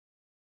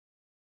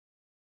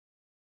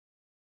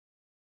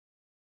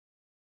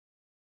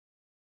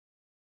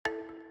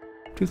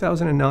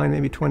2009,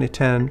 maybe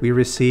 2010, we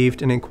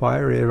received an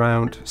inquiry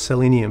around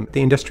selenium.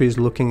 The industry is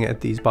looking at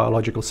these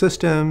biological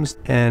systems,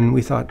 and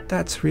we thought,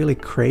 that's really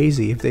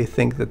crazy if they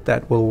think that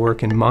that will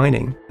work in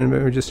mining. And we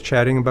were just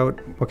chatting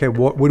about, okay,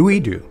 what would we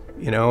do?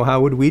 You know,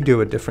 how would we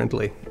do it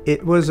differently?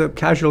 It was a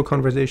casual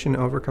conversation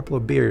over a couple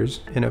of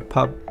beers in a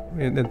pub.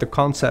 And the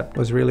concept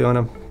was really on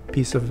a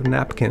piece of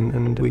napkin,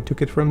 and we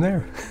took it from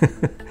there.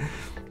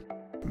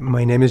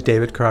 My name is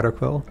David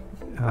Craddockville.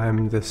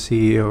 I'm the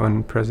CEO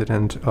and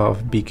president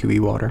of BQE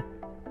Water.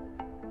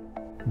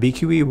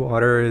 BQE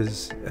Water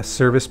is a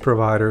service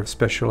provider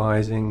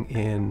specializing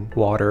in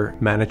water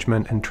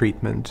management and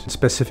treatment,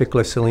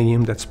 specifically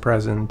selenium that's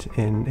present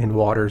in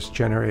waters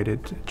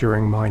generated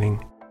during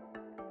mining.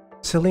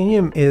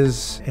 Selenium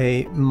is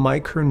a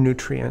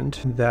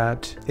micronutrient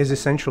that is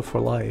essential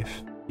for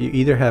life. You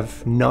either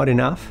have not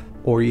enough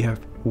or you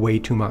have way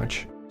too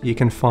much. You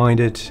can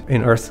find it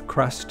in earth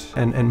crust,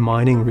 and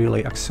mining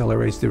really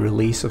accelerates the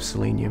release of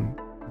selenium.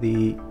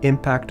 The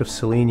impact of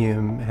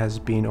selenium has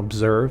been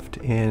observed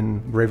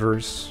in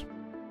rivers,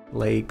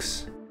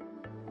 lakes,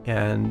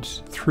 and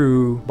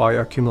through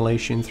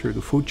bioaccumulation through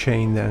the food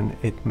chain, then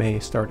it may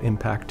start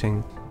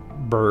impacting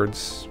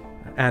birds,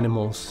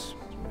 animals,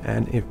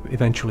 and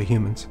eventually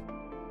humans.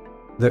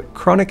 The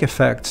chronic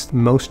effects,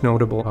 most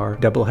notable, are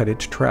double-headed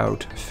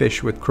trout,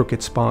 fish with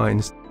crooked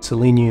spines.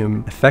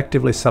 Selenium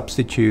effectively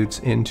substitutes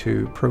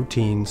into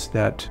proteins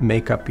that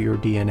make up your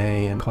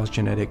DNA and cause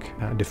genetic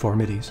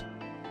deformities.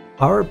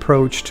 Our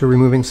approach to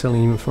removing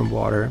selenium from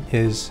water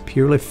is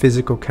purely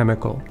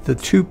physicochemical. The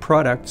two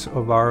products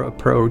of our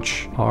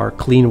approach are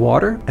clean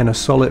water and a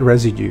solid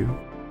residue.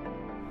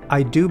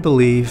 I do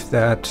believe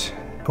that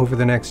over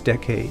the next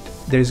decade,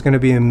 there's going to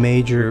be a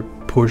major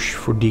push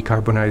for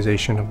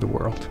decarbonization of the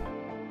world.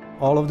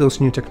 All of those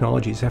new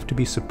technologies have to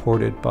be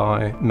supported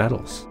by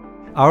metals.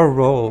 Our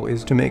role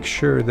is to make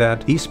sure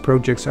that these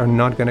projects are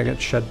not going to get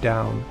shut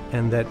down,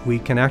 and that we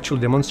can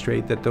actually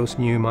demonstrate that those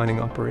new mining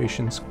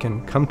operations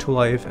can come to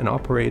life and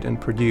operate and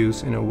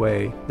produce in a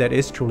way that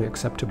is truly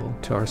acceptable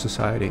to our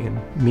society and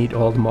meet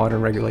all the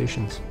modern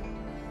regulations.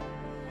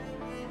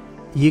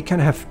 You can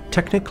have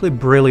technically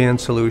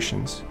brilliant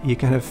solutions, you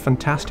can have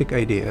fantastic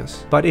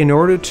ideas, but in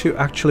order to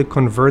actually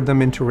convert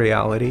them into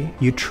reality,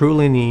 you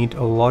truly need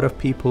a lot of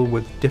people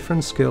with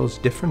different skills,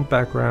 different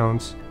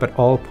backgrounds, but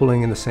all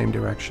pulling in the same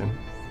direction.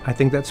 I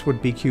think that's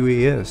what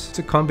BQE is. It's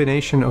a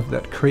combination of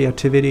that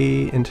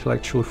creativity,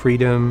 intellectual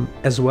freedom,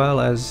 as well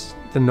as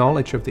the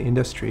knowledge of the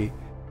industry.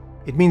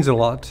 It means a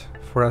lot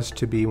for us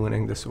to be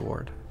winning this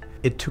award.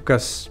 It took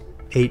us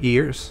 8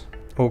 years.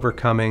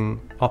 Overcoming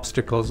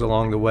obstacles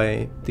along the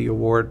way. The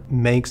award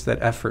makes that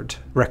effort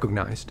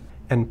recognized.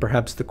 And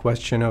perhaps the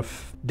question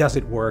of, does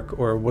it work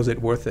or was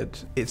it worth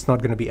it? It's not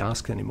going to be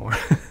asked anymore.